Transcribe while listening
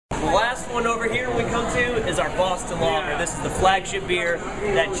The last one over here we come to is our Boston Lager. This is the flagship beer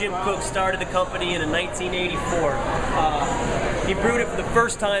that Jim Koch started the company in 1984. He brewed it for the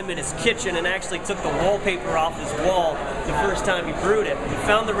first time in his kitchen and actually took the wallpaper off his wall the first time he brewed it. He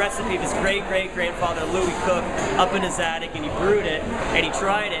found the recipe of his great-great-grandfather Louis Koch up in his attic, and he brewed it, and he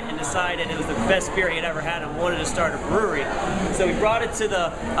tried it and decided it was the best beer he had ever had and wanted to start a brewery. So he brought it to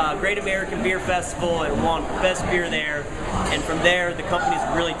the Great American Beer Festival and won Best Beer there, and from there the company's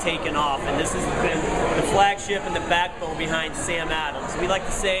really taken off, and this has been the flagship and the backbone behind Sam Adams. We like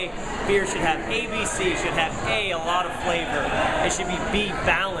to say beer should have ABC, should have A, lot of flavor. It should be B,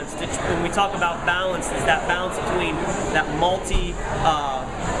 balanced. When we talk about balance, it's that balance between that malty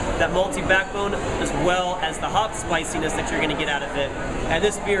backbone as well as the hop spiciness that you're going to get out of it. And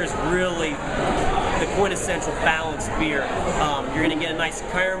this beer is really the quintessential balanced beer. You're going to get a nice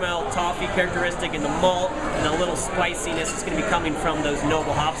caramel, toffee characteristic in the malt, and a little spiciness is going to be coming from those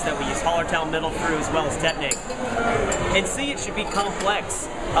noble hops that we use, Hallertau, Middle Fruit, as well as Tetnang. And C, it should be complex.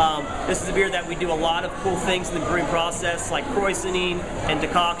 This is a beer that we do a lot of cool things in the brewing process, like croisoning and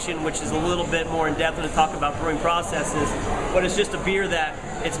decoction, which is a little bit more in depth when to talk about brewing processes. But it's just a beer that,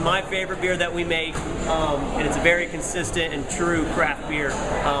 it's my favorite beer that we make, and it's a very consistent and true craft beer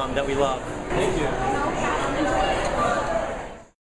that we love. Thank you.